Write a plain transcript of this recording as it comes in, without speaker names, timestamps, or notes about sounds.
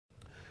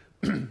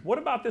What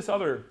about this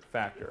other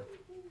factor?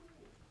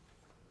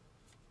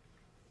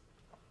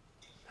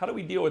 How do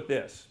we deal with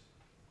this?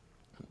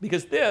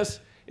 Because this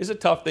is a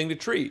tough thing to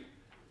treat.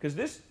 Because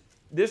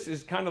this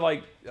is kind of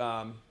like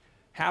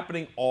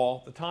happening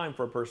all the time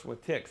for a person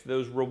with tics.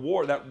 Those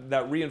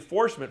that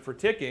reinforcement for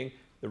ticking,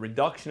 the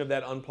reduction of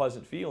that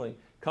unpleasant feeling,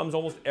 comes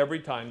almost every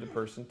time the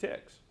person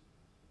tics.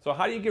 So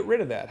how do you get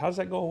rid of that? How does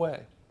that go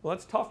away? Well,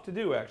 that's tough to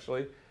do,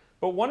 actually.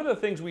 But one of the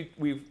things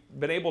we've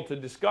been able to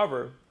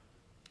discover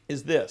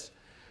is this,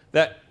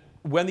 that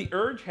when the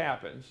urge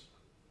happens,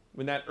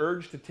 when that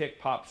urge to tic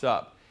pops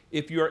up,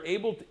 if you're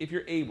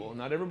able,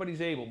 not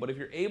everybody's able, but if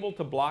you're able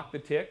to block the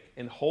tic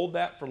and hold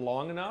that for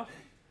long enough,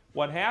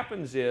 what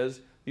happens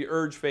is the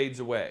urge fades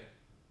away.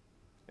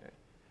 Okay.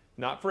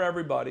 Not for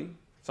everybody.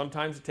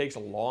 Sometimes it takes a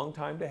long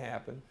time to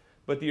happen,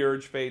 but the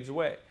urge fades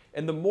away.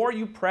 And the more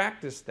you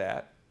practice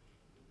that,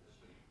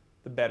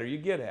 the better you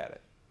get at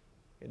it.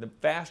 And the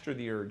faster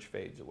the urge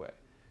fades away.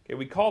 Okay,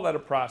 we call that a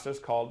process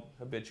called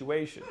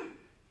habituation,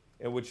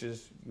 and which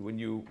is when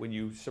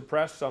you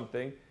suppress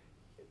something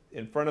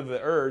in front of the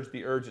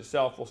urge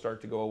itself will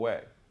start to go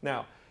away.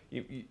 Now,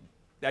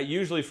 that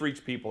usually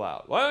freaks people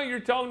out. Well, you're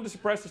telling them to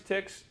suppress his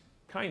tics?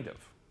 Kind of.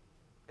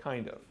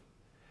 Kind of.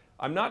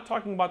 I'm not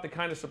talking about the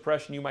kind of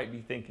suppression you might be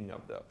thinking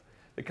of, though.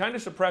 The kind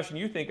of suppression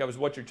you think of is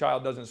what your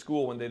child does in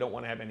school when they don't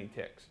want to have any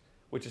tics,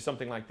 which is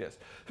something like this.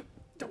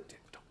 Don't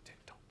tick, don't tick,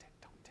 don't tick,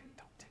 don't tick,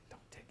 don't tick,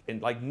 don't tick.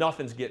 And like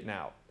nothing's getting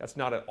out. That's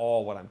not at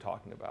all what I'm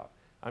talking about.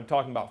 I'm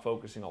talking about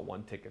focusing on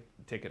one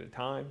tick at a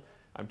time.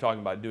 I'm talking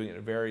about doing it in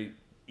a very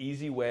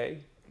easy way.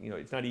 You know,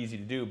 it's not easy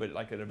to do, but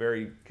like in a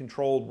very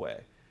controlled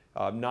way.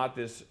 Not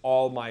this,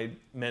 all my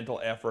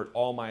mental effort,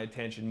 all my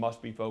attention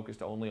must be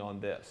focused only on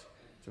this.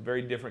 It's a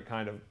very different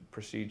kind of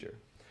procedure.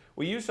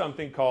 We use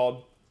something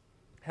called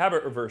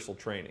habit reversal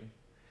training.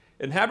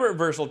 And habit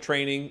reversal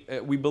training,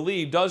 we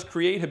believe, does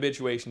create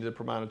habituation to the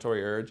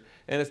premonitory urge,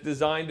 and it's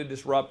designed to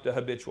disrupt a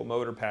habitual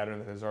motor pattern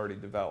that has already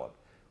developed.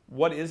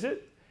 What is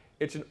it?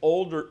 It's an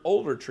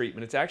older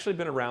treatment. It's actually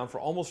been around for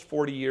almost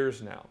 40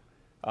 years now.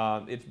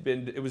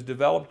 It was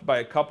developed by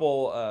a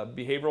couple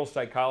behavioral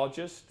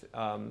psychologists.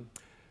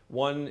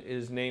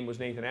 His name was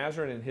Nathan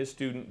Azarin and his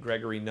student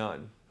Gregory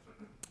Nunn.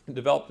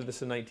 Developed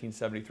this in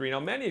 1973. Now,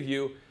 many of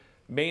you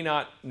may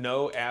not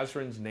know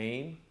Azarin's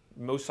name.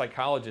 Most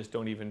psychologists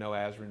don't even know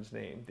Azarin's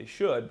name. They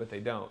should, but they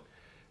don't.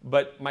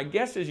 But my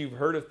guess is you've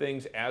heard of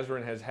things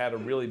Azarin has had a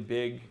really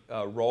big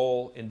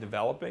role in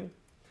developing.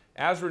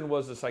 Azarin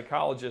was a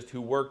psychologist who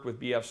worked with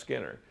B.F.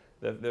 Skinner,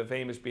 the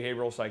famous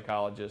behavioral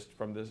psychologist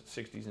from the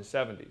 60s and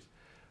 70s.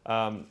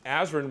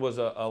 Azarin was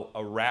a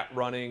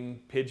rat-running,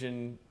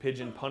 pigeon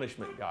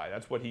punishment guy.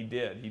 That's what he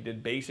did. He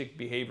did basic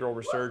behavioral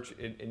research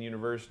in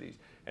universities.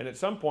 And at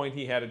some point,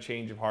 he had a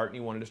change of heart, and he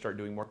wanted to start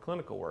doing more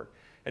clinical work.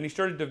 And he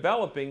started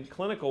developing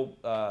clinical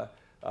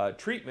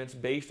treatments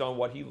based on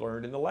what he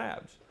learned in the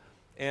labs.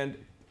 And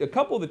a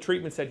couple of the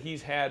treatments that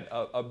he's had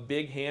a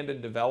big hand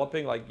in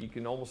developing, like you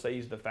can almost say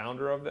he's the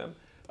founder of them.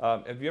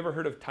 Have you ever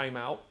heard of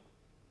timeout?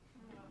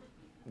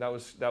 That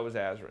was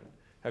Azarin.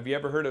 Have you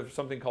ever heard of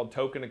something called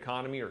token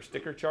economy or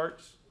sticker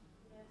charts?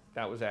 Yes.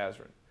 That was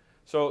Azarin.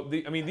 So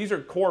these are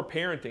core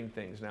parenting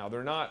things now.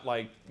 They're not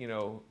like,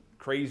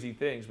 crazy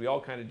things. We all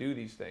kind of do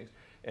these things.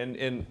 And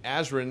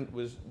Azarin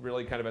was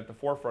really kind of at the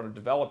forefront of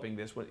developing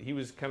this. When he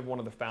was kind of one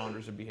of the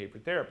founders of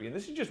behavior therapy. And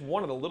this is just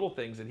one of the little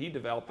things that he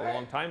developed a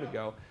long time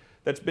ago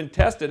that's been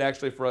tested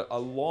actually for a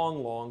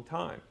long, long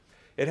time.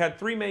 It had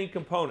three main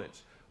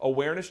components: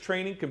 awareness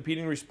training,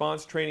 competing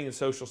response training, and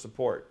social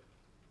support.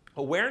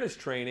 Awareness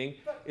training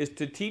is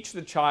to teach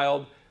the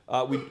child,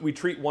 we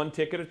treat one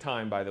tic at a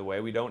time, by the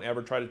way. We don't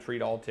ever try to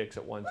treat all tics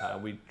at one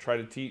time. We try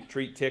to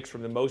treat tics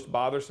from the most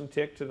bothersome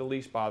tic to the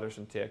least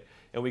bothersome tic,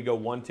 and we go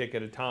one tic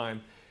at a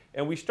time.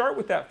 And we start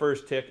with that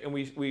first tic, and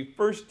we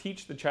first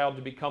teach the child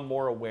to become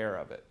more aware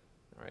of it.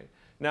 All right?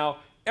 Now,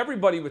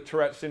 everybody with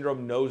Tourette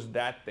syndrome knows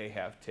that they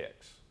have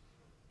tics,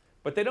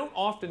 but they don't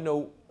often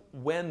know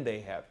when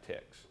they have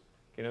tics.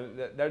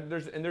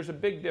 There's a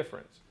big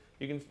difference.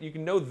 You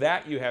can know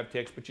that you have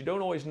tics, but you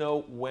don't always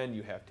know when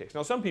you have tics.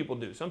 Now, some people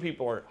do. Some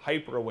people are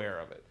hyper aware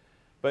of it.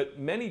 But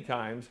many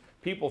times,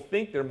 people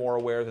think they're more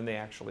aware than they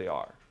actually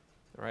are.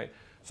 All right?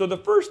 So the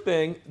first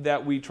thing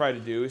that we try to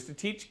do is to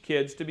teach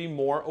kids to be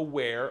more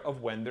aware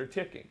of when they're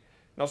ticking.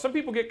 Now, some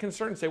people get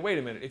concerned and say, wait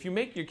a minute, if you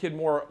make your kid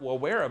more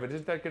aware of it,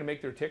 isn't that going to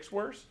make their tics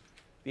worse?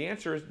 The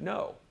answer is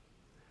no,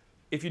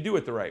 if you do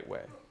it the right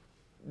way.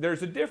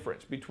 There's a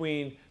difference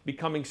between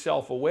becoming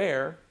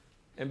self-aware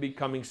and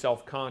becoming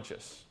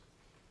self-conscious.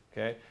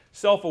 Okay?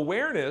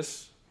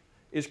 Self-awareness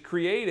is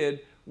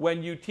created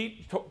when you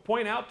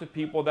point out to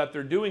people that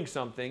they're doing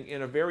something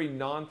in a very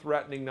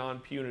non-threatening,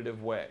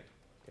 non-punitive way.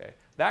 Okay?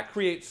 That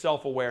creates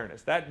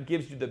self-awareness. That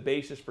gives you the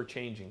basis for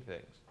changing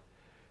things.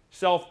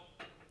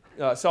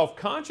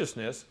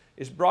 Self-consciousness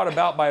is brought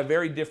about by a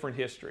very different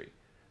history.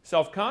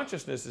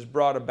 Self-consciousness is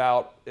brought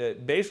about,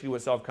 basically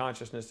what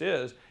self-consciousness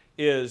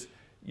is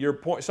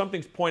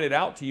something's pointed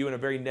out to you in a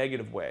very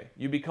negative way.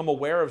 You become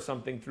aware of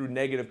something through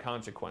negative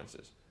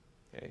consequences.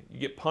 Okay? You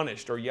get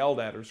punished or yelled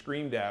at or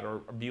screamed at or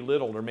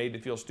belittled or made to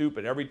feel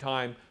stupid every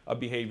time a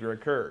behavior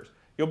occurs.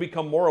 You'll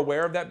become more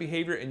aware of that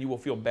behavior and you will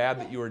feel bad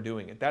that you are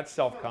doing it. That's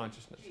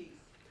self-consciousness.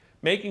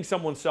 Making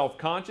someone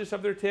self-conscious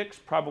of their tics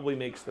probably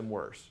makes them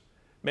worse.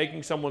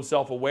 Making someone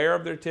self-aware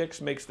of their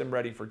tics makes them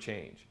ready for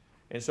change.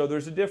 And so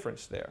there's a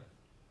difference there.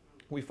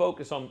 We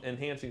focus on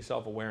enhancing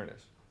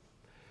self-awareness.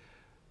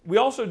 We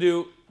also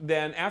do,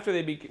 then, after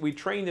we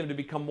train them to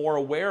become more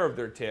aware of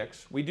their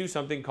tics, we do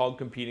something called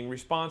competing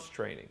response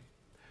training.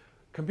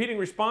 Competing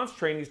response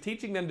training is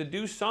teaching them to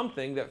do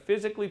something that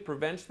physically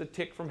prevents the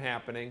tic from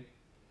happening,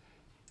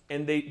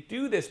 and they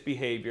do this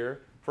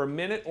behavior for a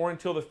minute or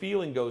until the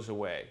feeling goes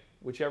away,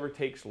 whichever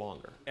takes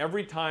longer.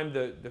 Every time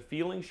the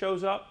feeling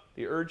shows up,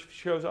 the urge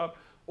shows up,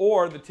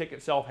 or the tic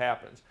itself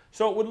happens.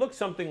 So it would look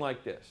something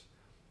like this.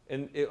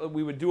 And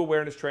we would do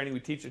awareness training. We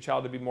teach the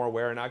child to be more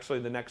aware. And actually,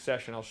 in the next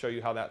session, I'll show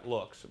you how that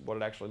looks, what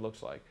it actually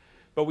looks like.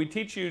 But we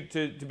teach you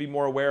to be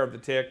more aware of the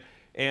tic.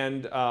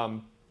 And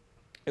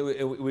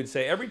it would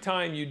say, every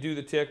time you do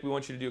the tic, we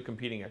want you to do a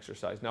competing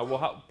exercise. Now,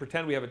 we'll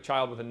pretend we have a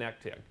child with a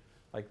neck tic,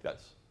 like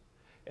this.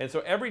 And so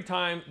every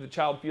time the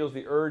child feels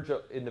the urge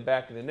in the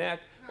back of the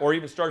neck, or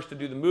even starts to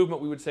do the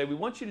movement, we would say, we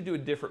want you to do a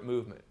different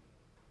movement.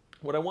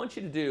 What I want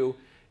you to do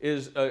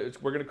is,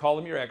 we're going to call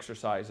them your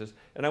exercises,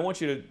 and I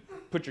want you to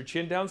put your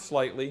chin down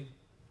slightly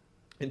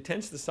and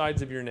tense the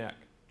sides of your neck.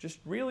 Just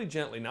really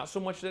gently, not so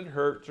much that it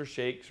hurts or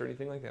shakes or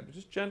anything like that, but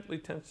just gently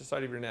tense the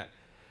side of your neck.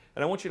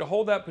 And I want you to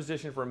hold that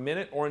position for a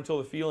minute or until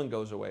the feeling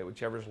goes away,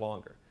 whichever is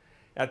longer.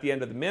 At the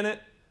end of the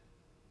minute,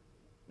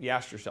 you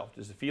ask yourself,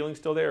 is the feeling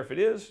still there? If it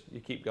is,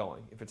 you keep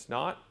going. If it's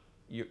not,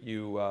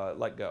 you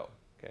let go.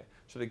 Okay?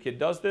 So the kid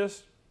does this.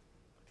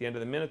 At the end of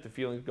the minute, the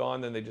feeling's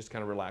gone, then they just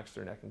kind of relax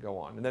their neck and go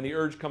on. And then the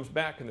urge comes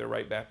back and they're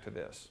right back to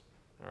this.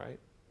 All right?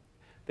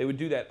 They would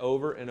do that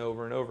over and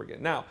over and over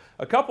again. Now,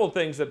 a couple of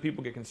things that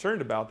people get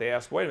concerned about, they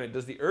ask, wait a minute,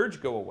 does the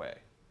urge go away?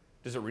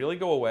 Does it really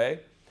go away?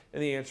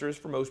 And the answer is,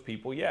 for most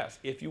people, yes,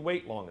 if you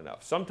wait long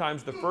enough.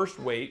 Sometimes the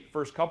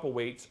first couple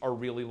waits are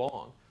really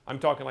long. I'm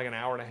talking like an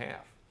hour and a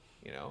half,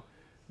 you know.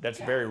 That's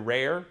very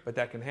rare, but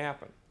that can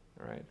happen,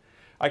 all right?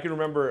 I can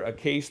remember a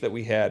case that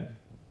we had.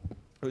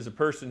 It was a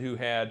person who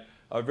had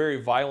a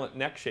very violent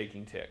neck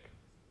shaking tic.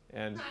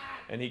 And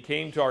he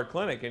came to our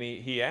clinic and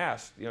he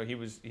asked, you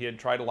know, he had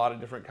tried a lot of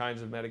different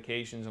kinds of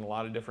medications and a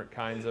lot of different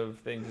kinds of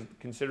things,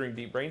 considering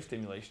deep brain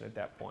stimulation at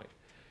that point.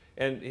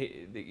 And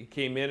he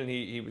came in and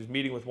he was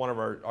meeting with one of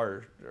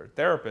our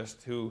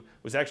therapists who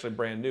was actually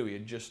brand new. He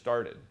had just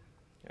started.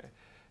 Okay?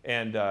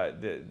 And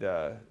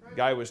the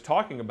guy was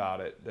talking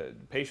about it, the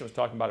patient was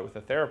talking about it with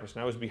the therapist,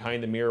 and I was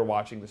behind the mirror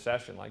watching the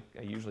session like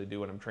I usually do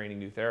when I'm training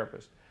new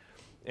therapists.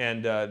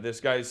 And this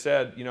guy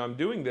said, you know, I'm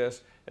doing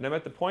this, and I'm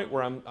at the point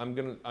where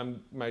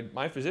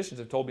my physicians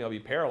have told me I'll be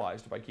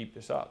paralyzed if I keep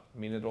this up. I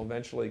mean, it'll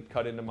eventually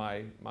cut into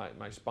my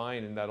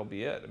spine, and that'll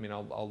be it. I mean,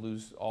 I'll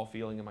lose all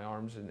feeling in my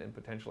arms and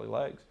potentially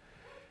legs.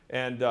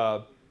 And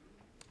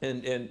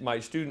my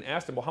student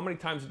asked him, well, how many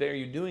times a day are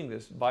you doing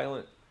this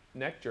violent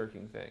neck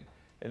jerking thing?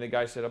 And the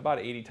guy said, about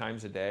 80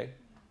 times a day.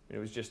 And it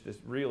was just this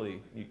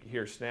really, you could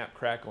hear snap,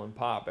 crackle, and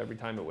pop every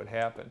time it would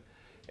happen.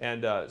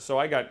 And so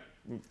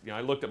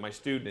I looked at my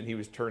student, and he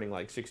was turning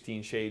like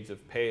 16 shades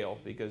of pale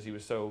because he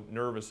was so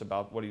nervous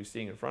about what he was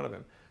seeing in front of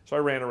him. So I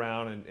ran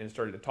around and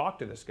started to talk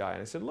to this guy.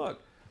 And I said,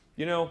 look,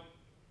 you know,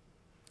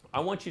 I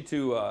want you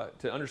to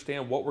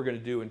understand what we're going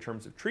to do in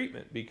terms of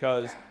treatment,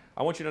 because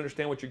I want you to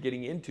understand what you're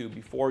getting into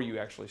before you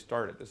actually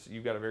start it.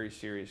 You've got a very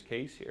serious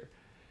case here.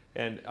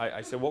 And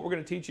I said, what we're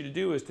going to teach you to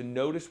do is to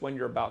notice when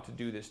you're about to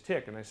do this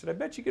tic. And I said, I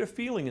bet you get a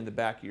feeling in the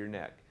back of your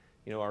neck,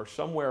 you know, or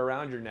somewhere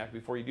around your neck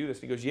before you do this.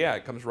 And he goes, yeah,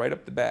 it comes right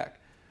up the back.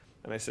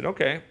 And I said,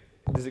 okay,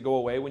 does it go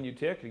away when you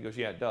tic? And he goes,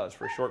 yeah, it does.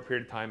 For a short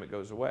period of time, it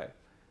goes away.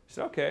 I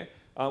said, okay,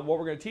 what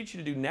we're going to teach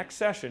you to do next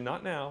session,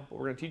 not now, but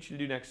we're going to teach you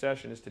to do next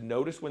session is to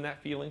notice when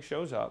that feeling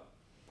shows up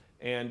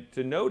and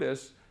to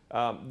notice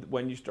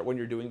when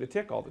you're doing the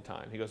tic all the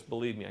time. He goes,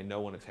 believe me, I know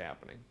when it's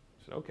happening.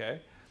 I said,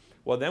 okay.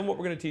 Well, then what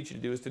we're going to teach you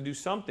to do is to do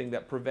something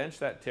that prevents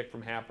that tic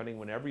from happening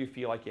whenever you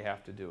feel like you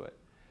have to do it.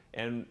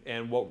 And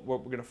what we're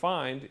going to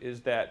find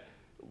is that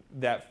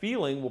that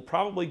feeling will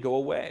probably go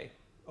away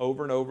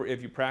over and over.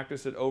 If you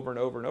practice it over and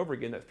over and over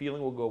again, that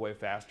feeling will go away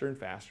faster and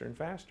faster and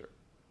faster.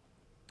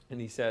 And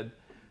he said,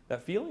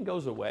 that feeling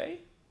goes away?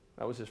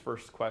 That was his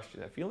first question.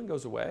 That feeling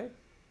goes away?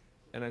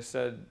 And I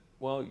said,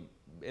 well,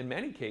 in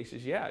many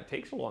cases, yeah, it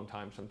takes a long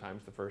time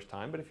sometimes the first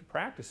time, but if you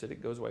practice it,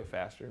 it goes away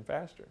faster and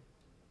faster.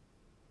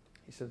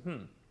 He said,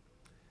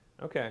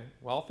 okay,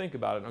 well, I'll think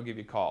about it and I'll give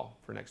you a call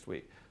for next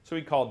week. So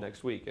he called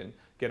next week, and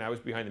again, I was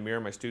behind the mirror,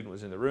 my student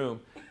was in the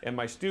room, and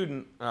my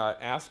student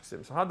asks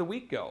him, so how'd the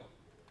week go?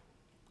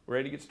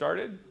 Ready to get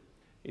started?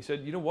 He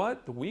said, you know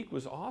what, the week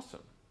was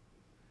awesome.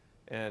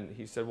 And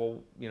he said, well,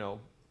 you know,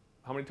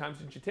 how many times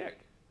did you tic?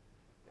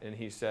 And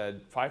he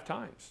said, 5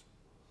 times.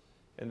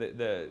 And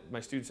my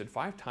student said,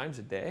 5 times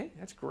a day?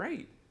 That's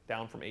great.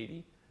 Down from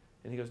 80.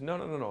 And he goes,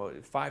 no,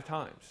 5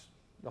 times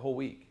the whole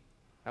week.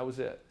 That was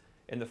it.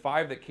 And the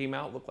 5 that came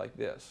out looked like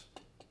this.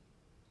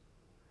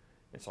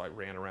 And so I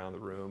ran around the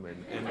room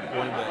and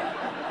wanted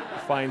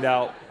to find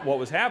out what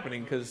was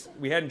happening because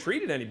we hadn't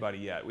treated anybody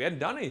yet. We hadn't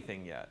done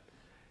anything yet.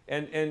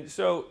 And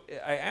so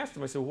I asked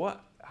him, I said,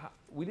 what?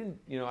 We didn't,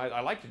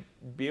 I like to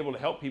be able to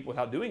help people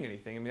without doing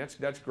anything. I mean,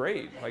 that's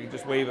great. If I could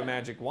just wave a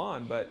magic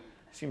wand, but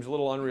it seems a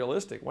little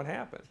unrealistic. What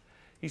happened?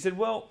 He said,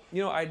 well,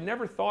 I'd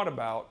never thought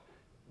about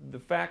the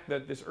fact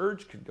that this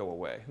urge could go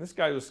away. And this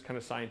guy was kind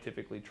of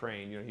scientifically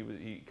trained.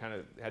 He kind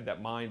of had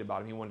that mind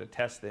about him. He wanted to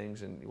test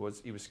things, and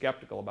he was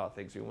skeptical about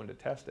things, so he wanted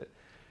to test it.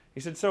 He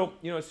said, so,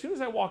 as soon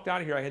as I walked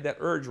out of here, I had that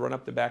urge run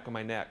up the back of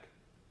my neck.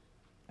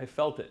 I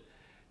felt it.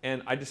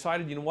 And I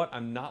decided, you know what,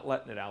 I'm not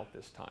letting it out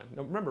this time.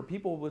 Now, remember,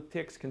 people with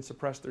tics can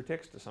suppress their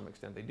tics to some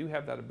extent. They do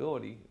have that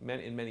ability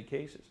in many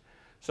cases.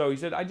 So he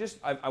said,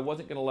 I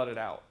wasn't going to let it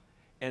out.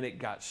 And it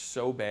got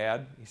so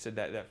bad. He said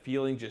that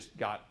feeling just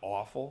got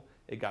awful.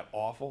 It got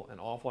awful, and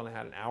I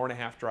had an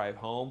hour-and-a-half drive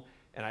home,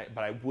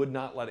 but I would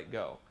not let it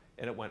go.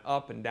 And it went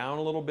up and down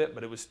a little bit,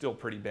 but it was still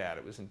pretty bad.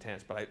 It was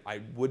intense, but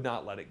I would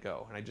not let it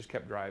go. And I just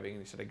kept driving.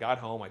 And he said, I got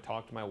home, I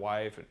talked to my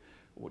wife, and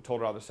told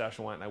her how the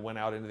session went, and I went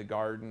out into the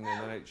garden,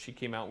 and then she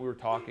came out, and we were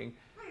talking.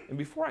 And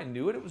before I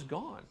knew it, it was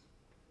gone.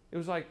 It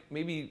was like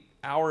maybe an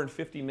hour and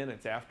 50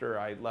 minutes after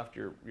I left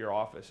your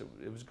office,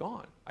 it was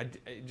gone.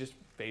 It just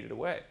faded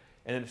away.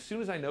 And then as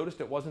soon as I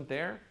noticed it wasn't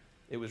there,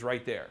 it was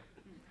right there.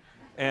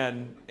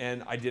 And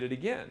I did it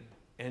again.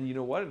 And you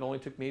know what? It only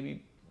took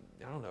maybe,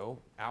 I don't know,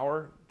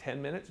 hour,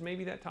 10 minutes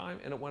maybe that time,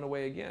 and it went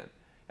away again.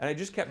 And I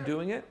just kept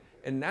doing it,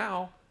 and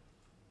now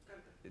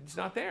it's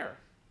not there.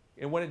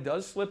 And when it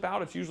does slip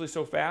out, it's usually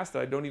so fast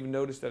that I don't even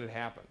notice that it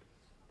happened.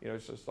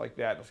 It's just like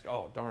that. It's like,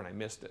 oh, darn, I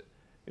missed it.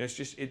 It's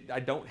just, I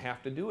don't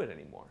have to do it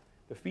anymore.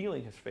 The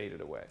feeling has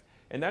faded away.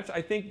 And that's,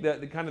 I think,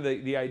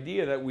 the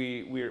idea that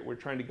we're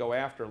trying to go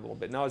after a little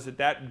bit. Now, is it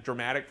that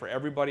dramatic for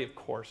everybody? Of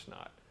course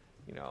not.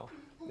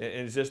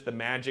 And is this the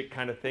magic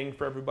kind of thing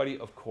for everybody?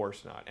 Of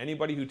course not.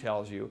 Anybody who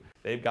tells you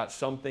they've got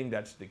something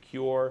that's the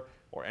cure,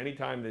 or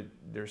anytime that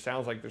there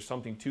sounds like there's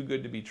something too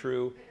good to be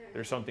true,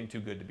 there's something too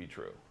good to be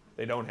true.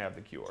 They don't have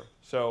the cure.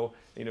 So,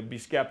 be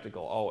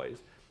skeptical always.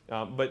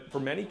 But for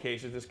many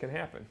cases, this can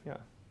happen. Yeah.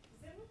 Does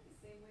that work the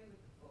same way with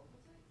the vocal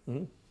tics?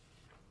 Mm-hmm.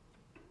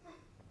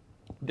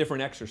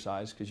 Different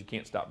exercise because you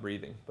can't stop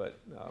breathing, but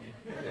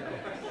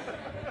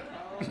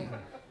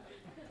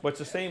but it's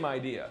the same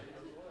idea.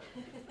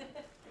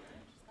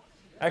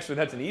 Actually,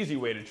 that's an easy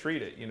way to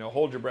treat it.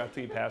 Hold your breath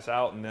till you pass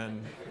out, and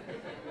then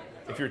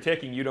if you're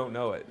ticking, you don't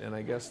know it. And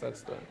I guess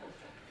that's the...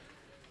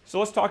 So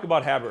let's talk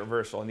about habit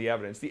reversal and the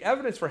evidence. The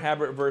evidence for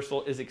habit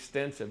reversal is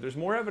extensive. There's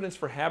more evidence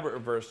for habit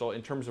reversal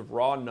in terms of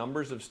raw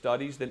numbers of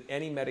studies than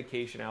any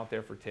medication out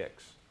there for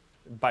tics,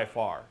 by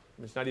far.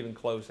 It's not even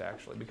close,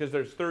 actually, because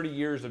there's 30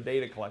 years of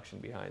data collection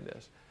behind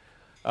this.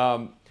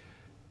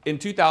 In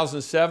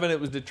 2007, it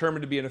was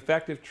determined to be an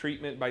effective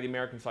treatment by the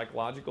American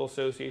Psychological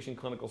Association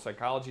Clinical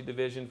Psychology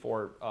Division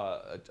for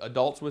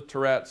adults with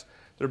Tourette's.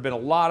 There have been a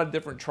lot of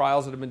different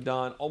trials that have been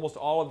done, almost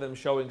all of them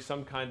showing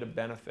some kind of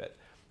benefit.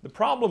 The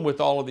problem with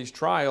all of these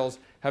trials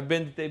have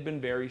been that they've been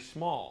very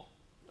small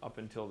up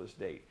until this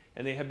date.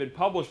 And they have been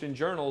published in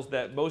journals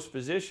that most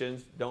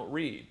physicians don't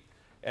read.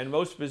 And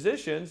most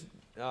physicians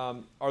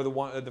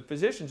the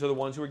physicians are the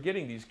ones who are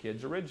getting these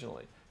kids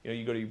originally.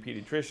 You go to your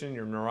pediatrician,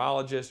 your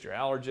neurologist, your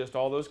allergist,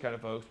 all those kind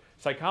of folks.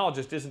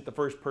 Psychologist isn't the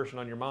first person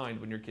on your mind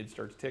when your kid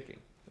starts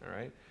ticking, all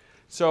right?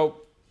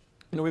 So,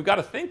 we've got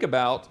to think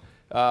about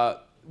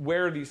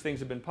where these things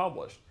have been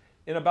published.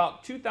 In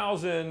about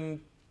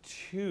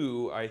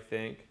 2002, I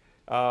think,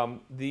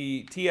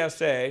 the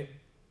TSA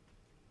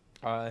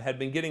had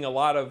been getting a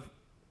lot of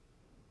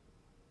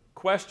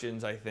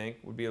questions, I think,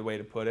 would be the way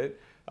to put it,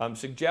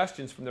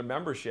 suggestions from their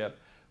membership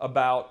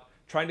about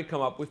trying to come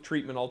up with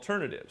treatment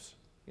alternatives.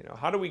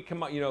 How do we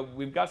come up,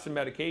 we've got some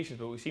medications,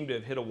 but we seem to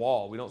have hit a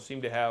wall. We don't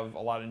seem to have a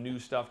lot of new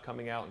stuff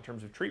coming out in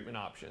terms of treatment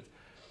options.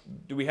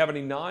 Do we have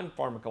any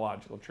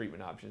non-pharmacological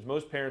treatment options?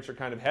 Most parents are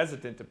kind of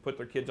hesitant to put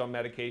their kids on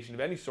medication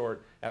of any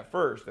sort at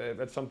first.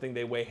 That's something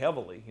they weigh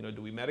heavily.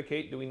 Do we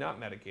medicate? Do we not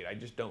medicate? I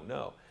just don't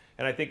know.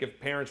 And I think if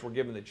parents were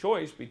given the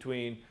choice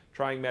between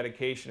trying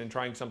medication and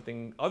trying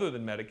something other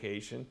than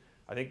medication,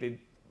 I think they'd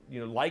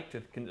like to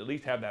at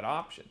least have that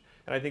option.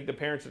 And I think the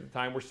parents at the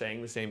time were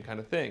saying the same kind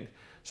of thing.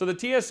 So the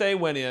TSA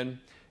went in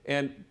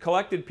and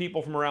collected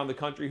people from around the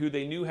country who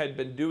they knew had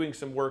been doing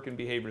some work in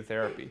behavior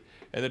therapy.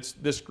 And it's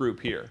this group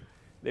here.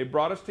 They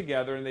brought us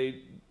together and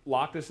they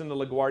locked us in the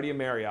LaGuardia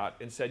Marriott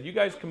and said, you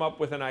guys come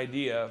up with an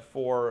idea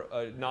for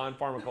a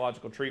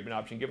non-pharmacological treatment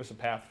option, give us a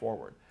path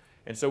forward.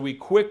 And so we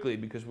quickly,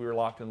 because we were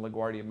locked in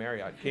LaGuardia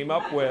Marriott, came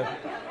up with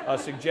a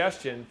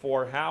suggestion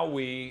for how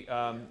we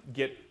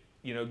get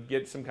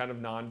some kind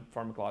of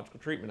non-pharmacological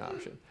treatment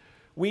option.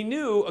 We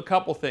knew a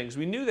couple things.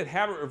 We knew that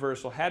habit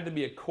reversal had to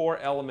be a core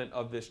element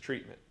of this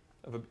treatment,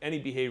 of any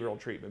behavioral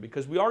treatment,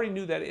 because we already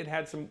knew that it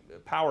had some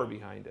power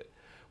behind it.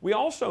 We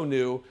also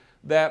knew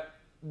that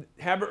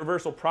habit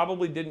reversal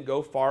probably didn't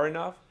go far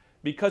enough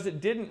because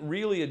it didn't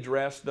really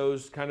address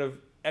those kind of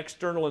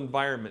external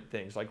environment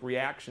things like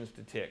reactions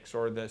to tics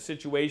or the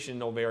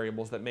situational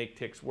variables that make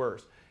tics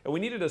worse. And we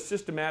needed a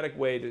systematic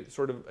way to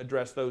sort of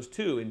address those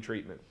too in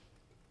treatment.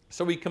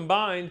 So we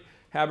combined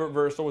habit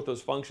reversal with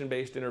those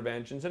function-based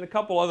interventions and a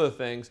couple other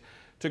things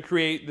to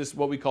create this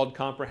what we called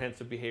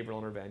comprehensive behavioral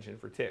intervention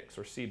for tics,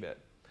 or CBIT.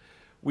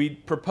 We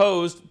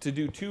proposed to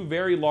do 2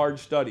 very large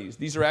studies.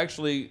 These are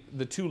actually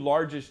the 2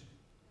 largest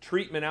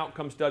treatment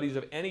outcome studies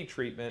of any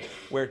treatment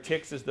where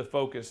tics is the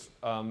focus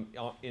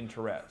in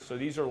Tourette. So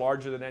these are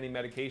larger than any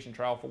medication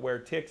trial for where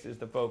tics is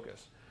the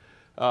focus.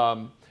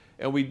 And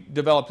we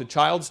developed a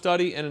child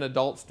study and an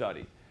adult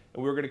study.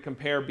 And we were going to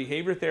compare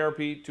behavior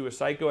therapy to a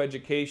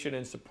psychoeducation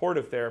and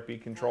supportive therapy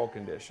control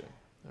condition.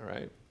 All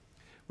right.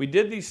 We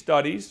did these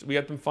studies. We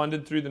got them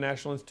funded through the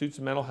National Institutes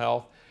of Mental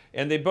Health,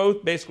 and they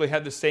both basically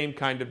had the same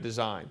kind of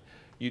design.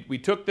 We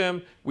took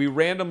them, we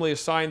randomly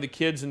assigned the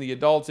kids and the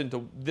adults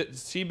into the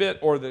CBIT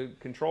or the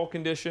control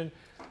condition.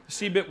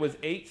 CBIT was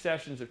 8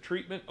 sessions of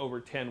treatment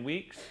over 10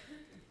 weeks,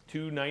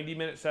 2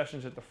 90-minute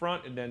sessions at the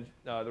front, and then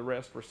the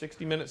rest were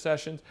 60-minute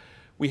sessions.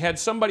 We had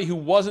somebody who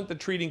wasn't the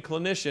treating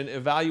clinician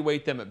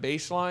evaluate them at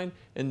baseline,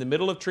 in the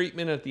middle of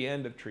treatment, and at the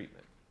end of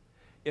treatment.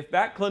 If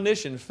that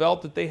clinician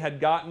felt that they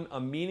had gotten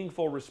a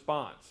meaningful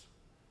response,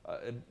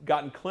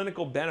 gotten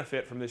clinical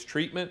benefit from this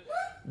treatment,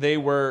 they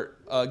were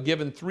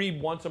given 3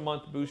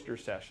 once-a-month booster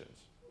sessions,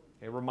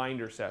 okay,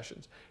 reminder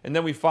sessions. And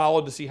then we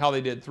followed to see how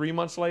they did 3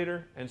 months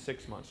later and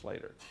 6 months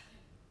later.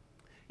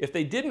 If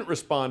they didn't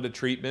respond to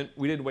treatment,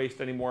 we didn't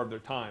waste any more of their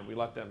time. We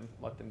let them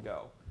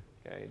go,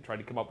 okay, and tried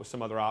to come up with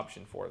some other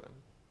option for them.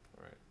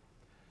 All right.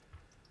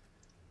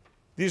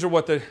 These are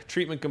what the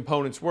treatment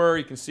components were.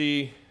 You can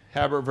see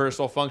habit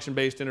reversal,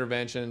 function-based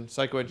intervention,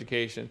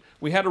 psychoeducation.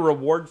 We had a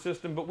reward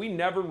system, but we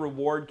never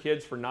reward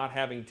kids for not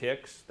having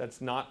tics.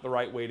 That's not the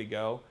right way to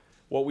go.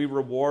 What we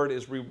reward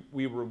is we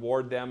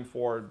reward them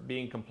for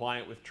being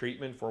compliant with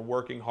treatment, for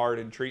working hard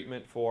in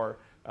treatment, for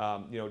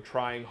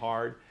trying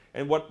hard.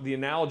 And what the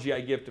analogy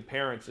I give to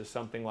parents is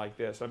something like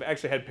this. I've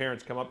actually had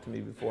parents come up to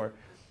me before.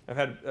 I've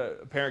had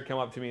a parent come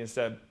up to me and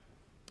said,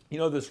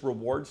 this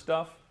reward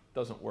stuff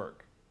doesn't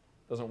work.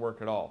 Doesn't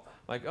work at all. I'm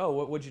like, oh,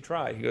 what'd you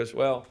try? He goes,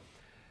 well,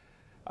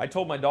 I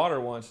told my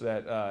daughter once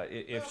that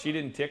if she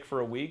didn't tic for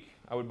a week,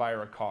 I would buy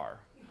her a car.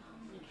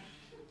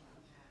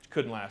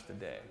 Couldn't last a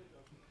day.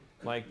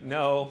 I'm like,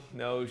 no,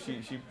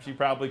 she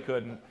probably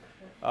couldn't.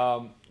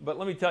 But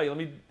let me tell you, let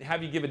me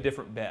have you give a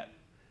different bet.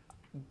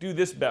 Do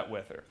this bet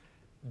with her.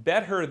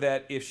 Bet her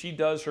that if she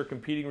does her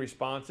competing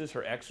responses,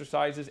 her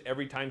exercises,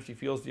 every time she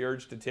feels the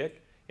urge to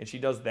tic, and she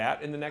does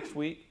that in the next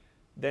week,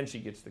 then she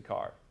gets the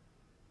car.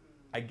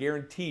 I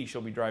guarantee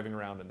she'll be driving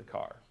around in the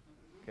car.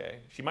 Okay,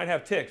 she might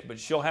have tics, but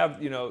she'll have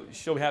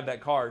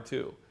that car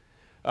too.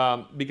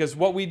 Because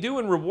what we do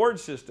in reward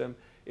system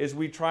is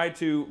we try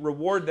to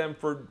reward them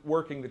for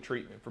working the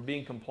treatment, for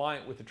being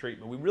compliant with the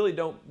treatment. We really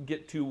don't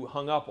get too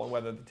hung up on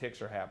whether the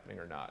tics are happening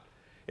or not.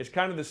 It's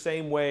kind of the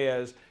same way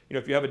as,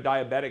 if you have a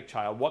diabetic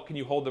child, what can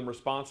you hold them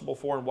responsible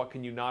for and what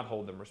can you not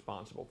hold them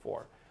responsible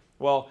for?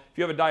 Well, if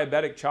you have a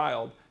diabetic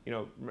child,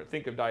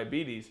 think of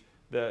diabetes,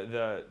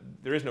 there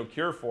is no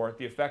cure for it.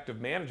 The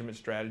effective management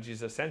strategy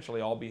is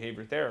essentially all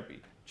behavior therapy.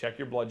 Check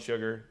your blood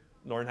sugar,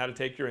 learn how to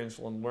take your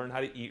insulin, learn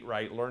how to eat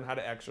right, learn how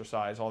to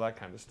exercise, all that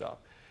kind of stuff.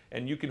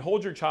 And you can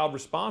hold your child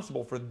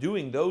responsible for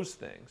doing those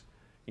things.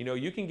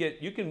 You can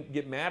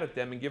get mad at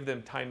them and give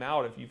them time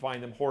out if you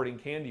find them hoarding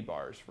candy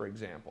bars, for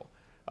example,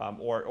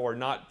 or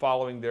not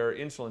following their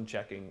insulin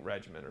checking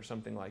regimen or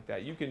something like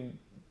that. You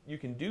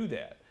can do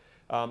that,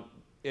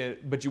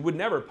 but you would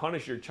never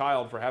punish your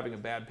child for having a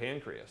bad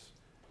pancreas.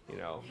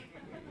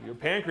 Your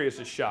pancreas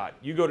is shot.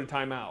 You go to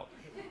timeout.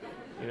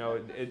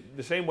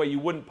 The same way you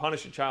wouldn't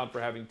punish a child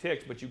for having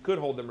tics, but you could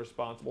hold them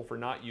responsible for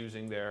not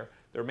using their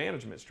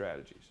management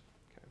strategies.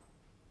 Okay.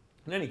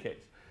 In any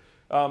case,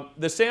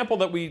 the sample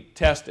that we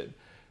tested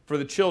for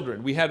the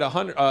children, we had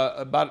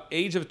about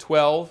age of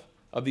 12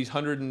 of these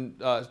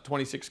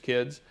 126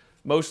 kids,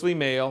 mostly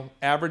male,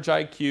 average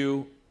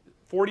IQ,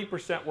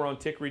 40% were on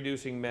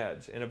tic-reducing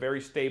meds in a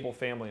very stable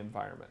family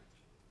environment.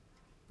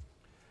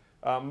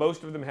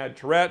 Most of them had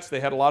Tourette's.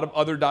 They had a lot of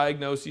other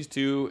diagnoses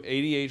too,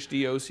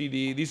 ADHD,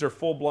 OCD. These are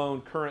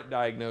full-blown current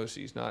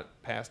diagnoses, not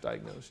past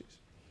diagnoses.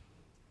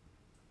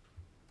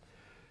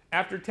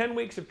 After 10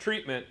 weeks of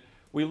treatment,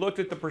 we looked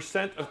at the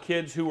percent of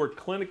kids who were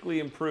clinically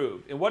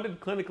improved. And what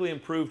did clinically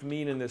improved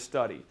mean in this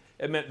study?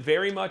 It meant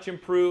very much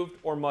improved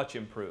or much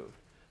improved.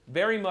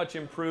 Very much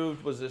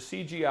improved was a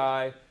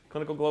CGI,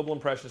 Clinical Global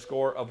Impression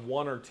Score, of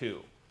 1 or 2.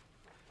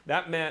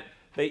 That meant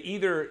they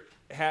either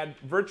had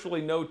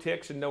virtually no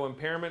tics and no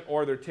impairment,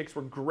 or their tics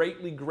were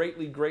greatly,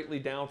 greatly, greatly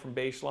down from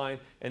baseline,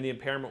 and the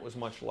impairment was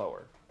much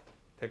lower,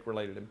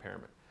 tic-related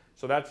impairment.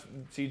 So that's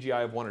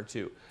CGI of 1 or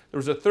 2. There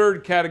was a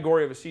third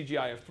category of a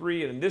CGI of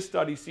 3, and in this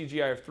study,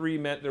 CGI of 3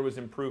 meant there was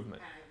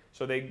improvement.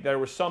 So there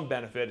was some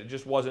benefit. It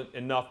just wasn't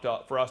enough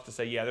for us to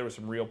say, yeah, there was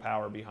some real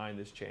power behind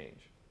this change.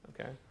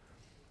 Okay?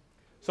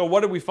 So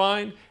what did we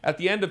find? At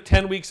the end of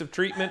 10 weeks of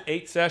treatment,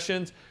 8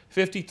 sessions,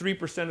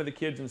 53% of the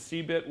kids in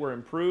CBIT were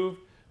improved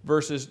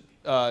versus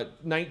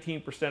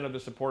 19% of the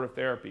supportive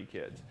therapy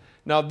kids.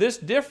 Now this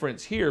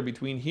difference here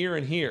between here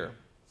and here,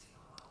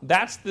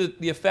 that's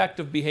the effect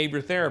of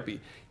behavior therapy.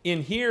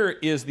 In here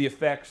is the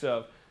effects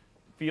of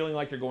feeling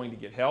like you're going to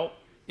get help.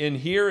 In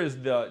here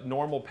is the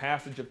normal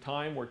passage of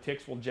time where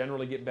tics will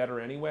generally get better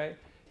anyway.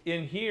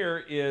 In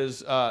here is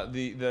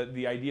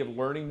the idea of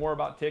learning more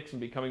about tics and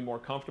becoming more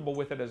comfortable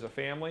with it as a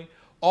family.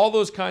 All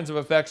those kinds of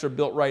effects are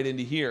built right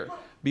into here.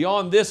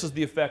 Beyond this is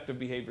the effect of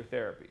behavior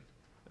therapy.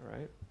 All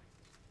right?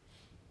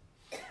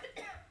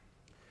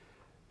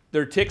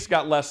 Their tics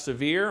got less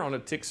severe on a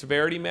tic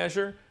severity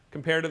measure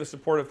compared to the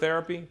supportive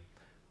therapy.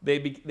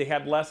 They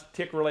had less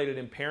tic-related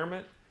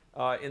impairment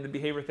in the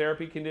behavior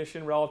therapy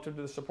condition relative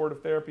to the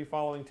supportive therapy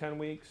following 10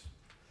 weeks.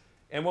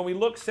 And when we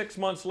look 6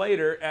 months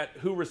later at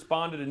who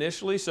responded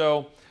initially,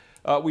 so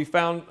we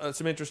found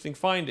some interesting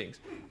findings.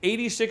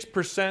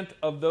 86%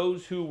 of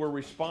those who were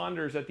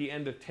responders at the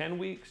end of 10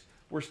 weeks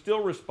were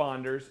still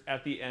responders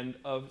at the end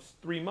of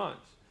 3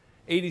 months.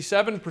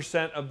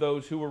 87% of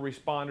those who were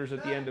responders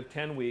at the end of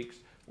 10 weeks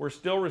were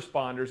still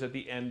responders at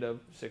the end of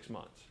 6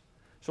 months.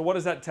 So what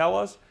does that tell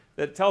us?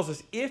 That tells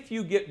us if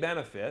you get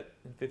benefit,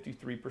 and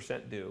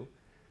 53% do,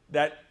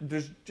 that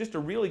there's just a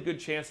really good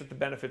chance that the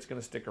benefit's going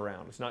to stick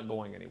around. It's not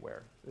going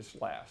anywhere. This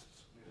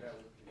lasts.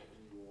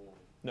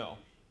 No.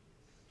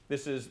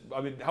 This is,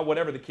 I mean,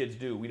 whatever the kids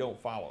do, we don't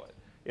follow it.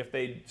 If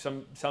they,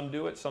 some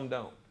do it, some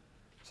don't.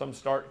 Some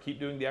keep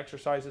doing the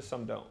exercises,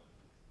 some don't.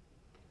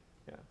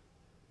 Yeah.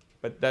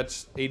 But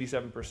that's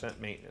 87%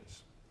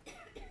 maintenance.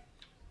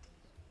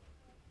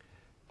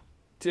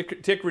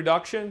 Tic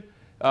reduction.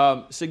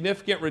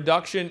 Significant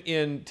reduction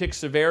in tic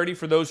severity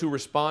for those who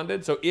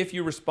responded. So if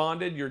you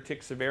responded, your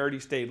tic severity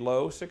stayed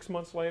low 6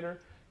 months later.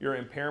 Your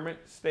impairment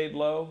stayed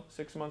low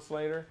 6 months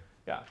later.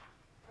 Yeah.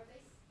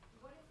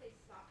 What if they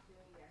stop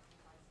doing the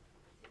exercises?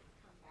 Do the tics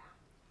come back?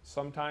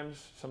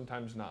 Sometimes,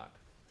 sometimes not.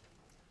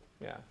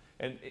 Yeah.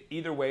 And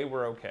either way,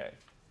 we're okay.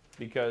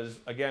 Because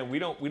again, we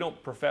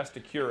don't profess to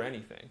cure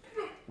anything.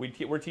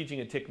 We're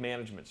teaching a tic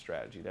management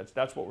strategy.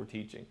 That's what we're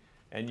teaching.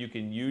 And you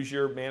can use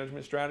your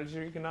management strategies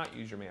or you cannot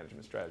use your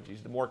management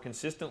strategies. The more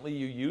consistently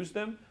you use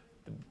them,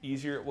 the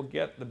easier it will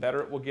get, the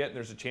better it will get, and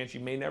there's a chance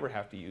you may never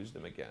have to use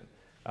them again.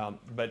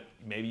 But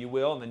maybe you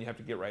will, and then you have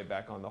to get right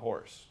back on the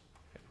horse.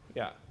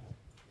 Yeah? Is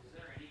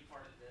there any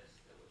part of this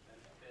that would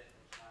benefit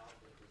a child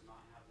that does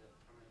not have the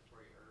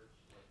premonitory urge,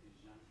 like who's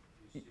young?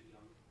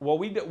 Well,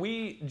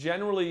 we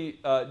generally,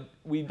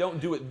 we don't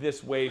do it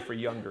this way for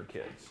younger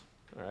kids,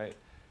 all right?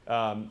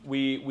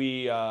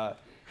 We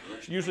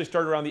usually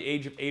start around the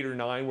age of 8 or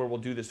 9 where we'll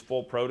do this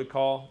full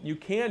protocol. You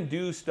can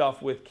do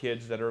stuff with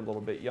kids that are a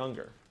little bit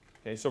younger.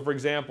 Okay, so for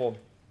example,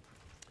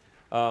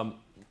 I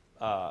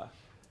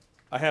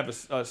have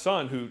a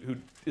son who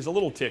is a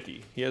little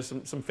ticky. He has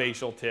some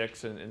facial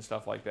tics and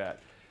stuff like that.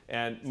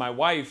 And my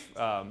wife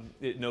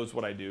knows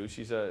what I do.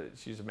 She's a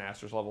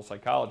master's level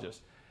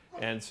psychologist.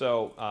 And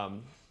so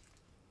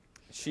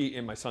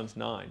and my son's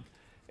 9.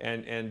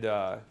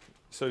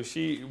 So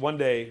she, one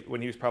day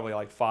when he was probably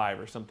like 5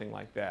 or something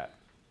like that,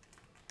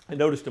 I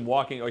noticed him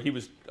walking, or he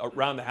was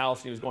around the house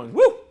and he was going,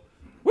 woo,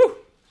 woo,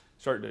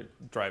 starting to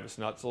drive us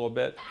nuts a little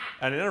bit.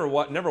 And I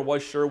never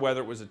was sure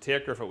whether it was a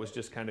tic or if it was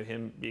just kind of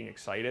him being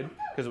excited,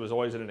 because it was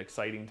always at an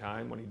exciting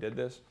time when he did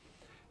this.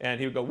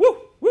 And he would go, woo,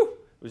 woo.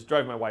 It was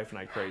driving my wife and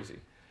I crazy.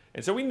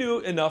 And so we knew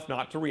enough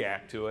not to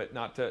react to it,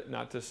 not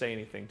to say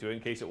anything to it in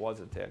case it was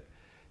a tic.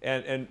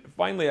 And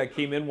finally I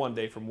came in one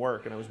day from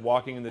work and I was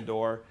walking in the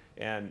door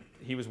and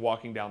he was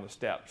walking down the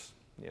steps,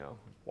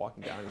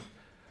 walking down.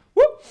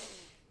 Whoop.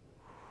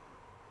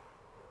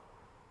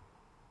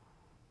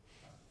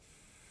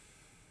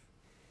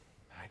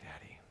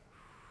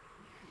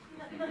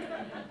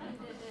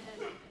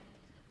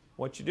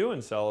 What you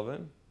doing,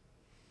 Sullivan?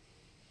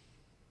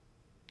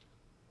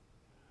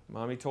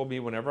 Mommy told me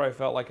whenever I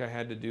felt like I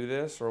had to do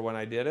this, or when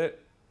I did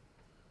it,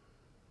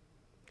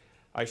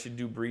 I should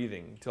do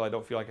breathing until I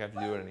don't feel like I have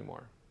to do it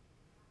anymore.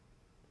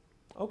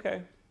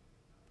 Okay,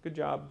 good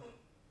job.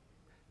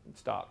 It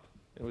stopped.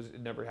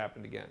 It never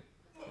happened again.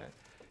 Okay.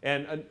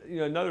 And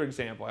another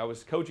example, I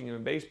was coaching him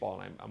in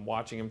baseball, and I'm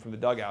watching him from the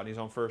dugout, and he's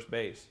on first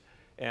base.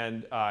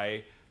 And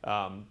I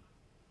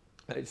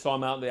saw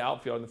him out in the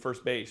outfield on the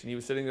first base, and he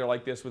was sitting there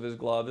like this with his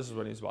glove. This is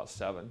when he was about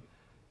 7.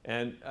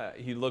 And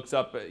he looks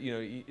up,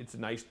 it's a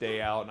nice day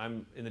out, and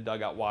I'm in the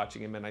dugout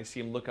watching him, and I see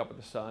him look up at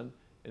the sun,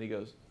 and he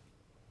goes,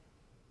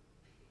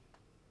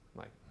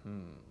 I'm like, I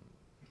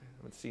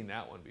haven't seen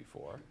that one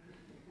before.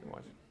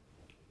 Come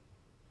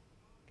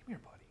here,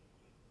 buddy.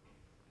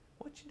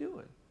 What you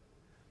doing?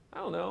 I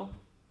don't know.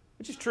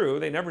 Which is true.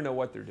 They never know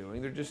what they're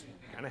doing. They're just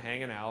kind of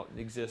hanging out and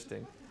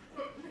existing.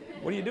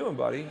 What are you doing,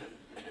 buddy?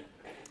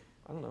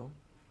 I don't know.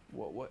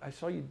 What I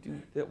saw you do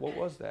that. What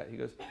was that? He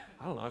goes,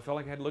 I don't know. I felt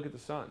like I had to look at the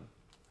sun.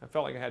 I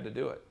felt like I had to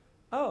do it.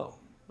 Oh,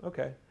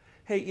 okay.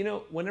 Hey,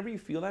 whenever you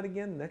feel that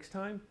again, next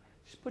time,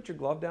 just put your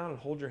glove down and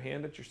hold your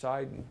hand at your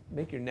side and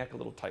make your neck a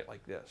little tight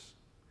like this.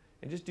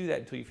 And just do that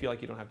until you feel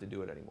like you don't have to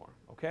do it anymore.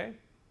 Okay?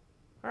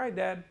 All right,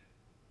 Dad.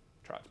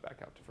 Trots back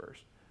out to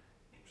first.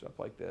 Moves up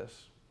like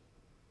this.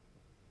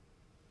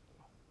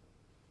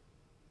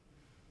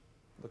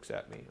 looks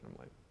at me, and I'm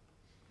like,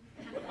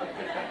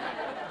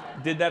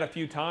 did that a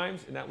few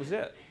times, and that was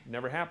it.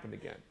 Never happened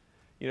again.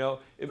 You know,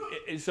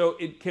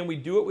 can we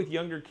do it with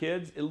younger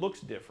kids? It looks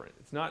different.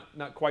 It's not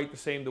quite the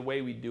same the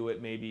way we do it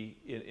maybe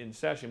in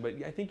session, but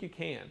I think you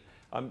can.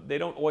 They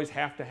don't always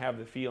have to have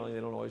the feeling.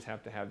 They don't always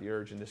have to have the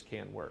urge, and this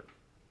can work.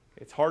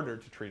 It's harder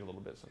to treat a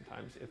little bit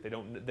sometimes if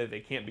they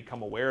can't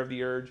become aware of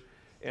the urge,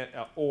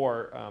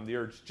 or the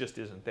urge just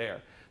isn't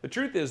there. The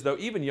truth is, though,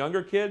 even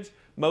younger kids,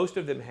 most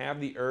of them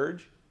have the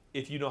urge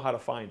if you know how to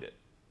find it.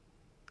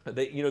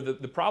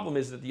 The problem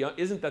is that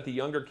isn't that the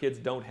younger kids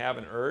don't have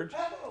an urge,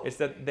 it's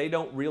that they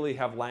don't really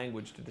have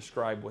language to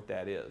describe what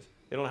that is.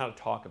 They don't know how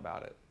to talk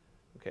about it.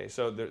 Okay,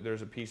 so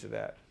there's a piece of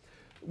that.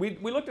 We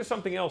looked at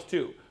something else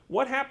too.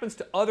 What happens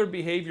to other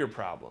behavior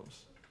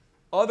problems,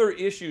 other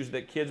issues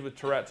that kids with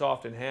Tourette's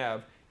often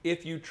have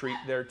if you treat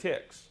their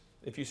tics,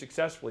 if you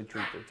successfully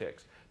treat their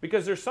tics?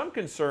 Because there's some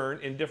concern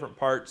in different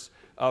parts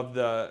of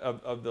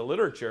the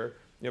literature.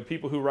 You know,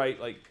 people who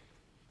write like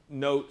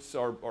notes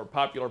or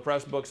popular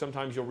press books,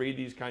 sometimes you'll read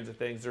these kinds of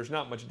things. There's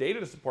not much data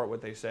to support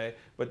what they say,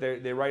 but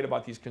they write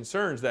about these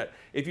concerns that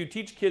if you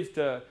teach kids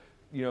to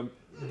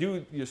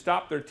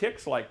stop their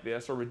tics like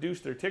this or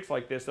reduce their tics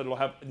like this, that it'll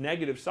have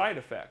negative side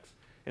effects.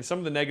 And some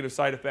of the negative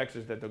side effects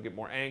is that they'll get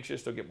more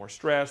anxious, they'll get more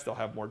stressed, they'll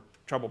have more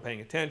trouble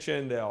paying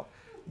attention, they'll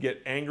get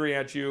angry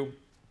at you,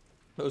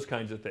 those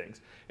kinds of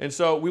things. And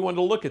so we wanted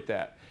to look at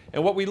that.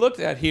 And what we looked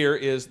at here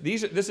is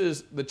this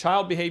is the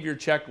child behavior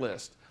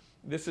checklist.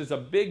 This is a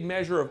big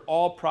measure of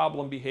all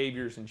problem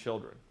behaviors in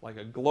children, like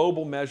a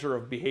global measure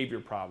of behavior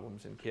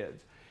problems in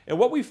kids. And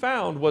what we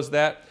found was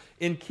that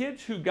in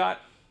kids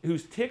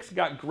whose tics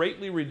got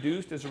greatly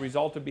reduced as a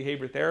result of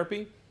behavior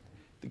therapy,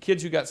 the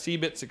kids who got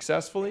CBIT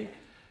successfully,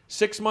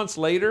 6 months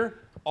later,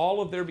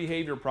 all of their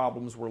behavior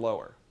problems were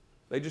lower.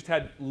 They just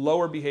had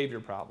lower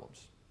behavior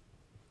problems.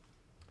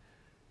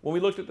 When we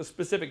looked at the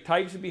specific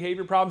types of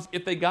behavior problems,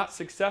 if they got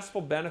successful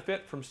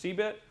benefit from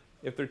CBIT,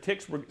 if their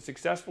tics were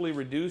successfully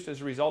reduced as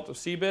a result of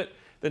CBIT,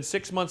 then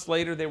 6 months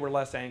later they were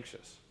less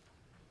anxious.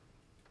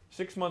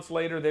 6 months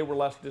later they were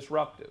less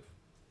disruptive.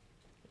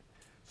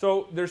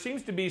 So there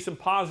seems to be some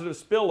positive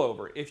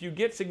spillover. If you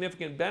get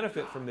significant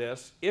benefit from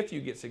this, there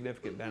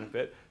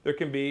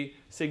can be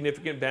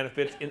significant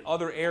benefits in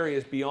other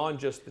areas beyond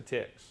just the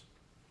tics.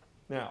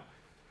 Now,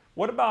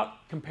 what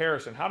about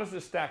comparison? How does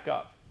this stack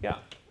up? Yeah.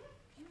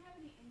 Do you have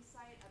any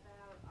insight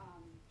about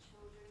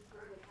children who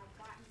would have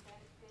gotten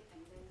benefit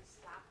and then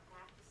stopped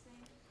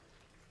practicing?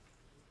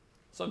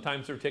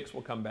 Sometimes their tics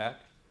will come back.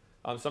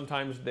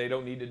 Sometimes they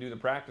don't need to do the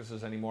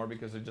practices anymore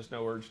because there's just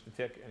no urge to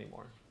tic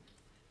anymore.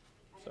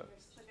 And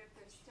if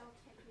they're still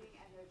ticking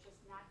and they're just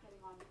not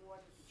getting on board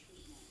with the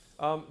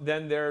treatment?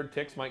 Then their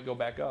tics might go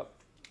back up.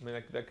 I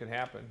mean, that could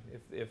happen.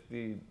 If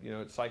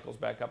it cycles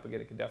back up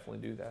again, it could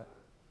definitely do that.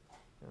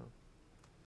 Yeah.